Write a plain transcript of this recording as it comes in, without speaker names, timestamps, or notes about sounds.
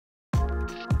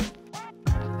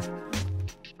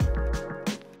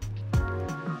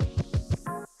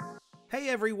Hey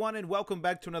everyone, and welcome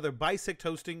back to another Bisect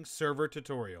Hosting server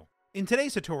tutorial. In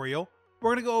today's tutorial,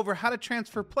 we're going to go over how to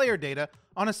transfer player data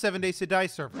on a 7 Days to Die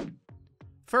server.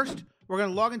 First, we're going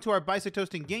to log into our Bisect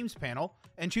Hosting Games panel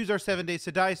and choose our 7 Days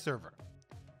to Die server.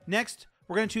 Next,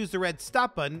 we're going to choose the red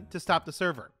Stop button to stop the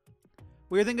server.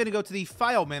 We are then going to go to the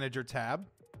File Manager tab,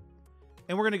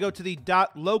 and we're going to go to the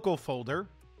 .local folder,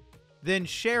 then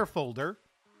Share folder,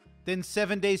 then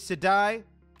 7 Days to Die,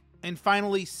 and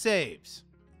finally Saves.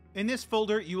 In this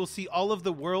folder, you will see all of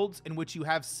the worlds in which you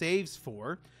have saves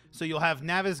for. So you'll have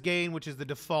Navezgane, which is the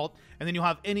default, and then you'll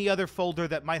have any other folder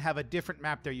that might have a different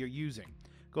map that you're using.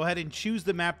 Go ahead and choose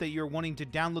the map that you're wanting to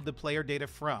download the player data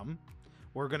from.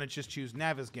 We're going to just choose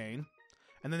Navezgane.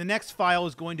 And then the next file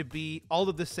is going to be all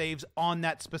of the saves on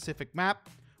that specific map.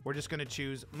 We're just going to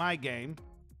choose My Game.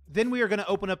 Then we are going to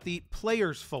open up the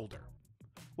Players folder.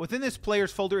 Within this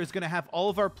Players folder is going to have all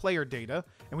of our player data,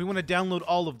 and we want to download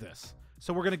all of this.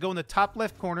 So we're going to go in the top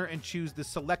left corner and choose the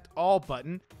Select All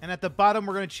button, and at the bottom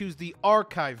we're going to choose the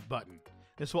Archive button.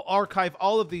 This will archive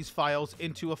all of these files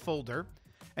into a folder,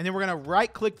 and then we're going to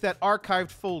right-click that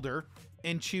archived folder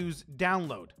and choose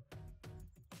Download.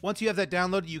 Once you have that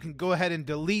downloaded, you can go ahead and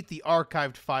delete the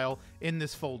archived file in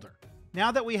this folder.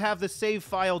 Now that we have the save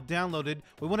file downloaded,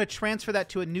 we want to transfer that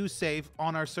to a new save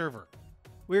on our server.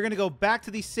 We're going to go back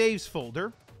to the Saves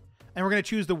folder, and we're going to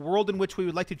choose the world in which we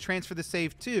would like to transfer the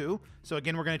save to. So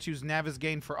again, we're going to choose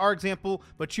Navezgane for our example,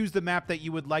 but choose the map that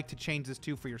you would like to change this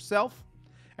to for yourself.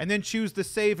 And then choose the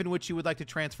save in which you would like to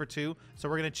transfer to. So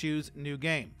we're going to choose New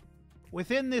Game.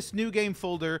 Within this New Game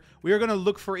folder, we are going to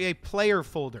look for a player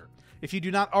folder. If you do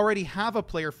not already have a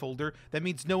player folder, that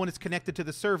means no one is connected to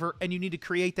the server and you need to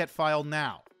create that file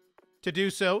now. To do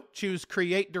so, choose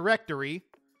Create Directory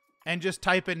and just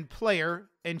type in Player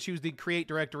and choose the Create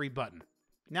Directory button.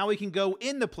 Now we can go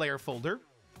in the player folder,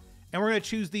 and we're going to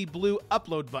choose the blue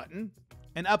Upload button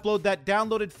and upload that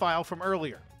downloaded file from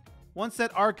earlier. Once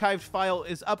that archived file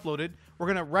is uploaded, we're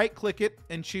going to right-click it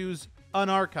and choose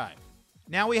Unarchive.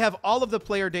 Now we have all of the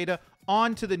player data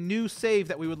onto the new save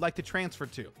that we would like to transfer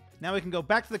to. Now we can go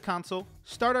back to the console,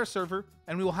 start our server,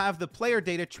 and we will have the player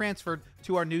data transferred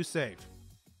to our new save.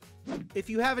 If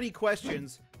you have any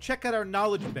questions, check out our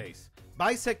knowledge base,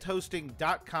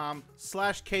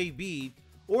 bisecthosting.com/KB,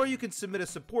 or you can submit a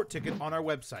support ticket on our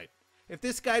website. If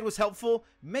this guide was helpful,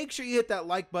 make sure you hit that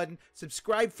like button,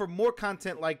 subscribe for more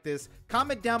content like this,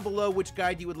 comment down below which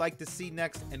guide you would like to see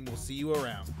next, and we'll see you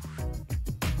around.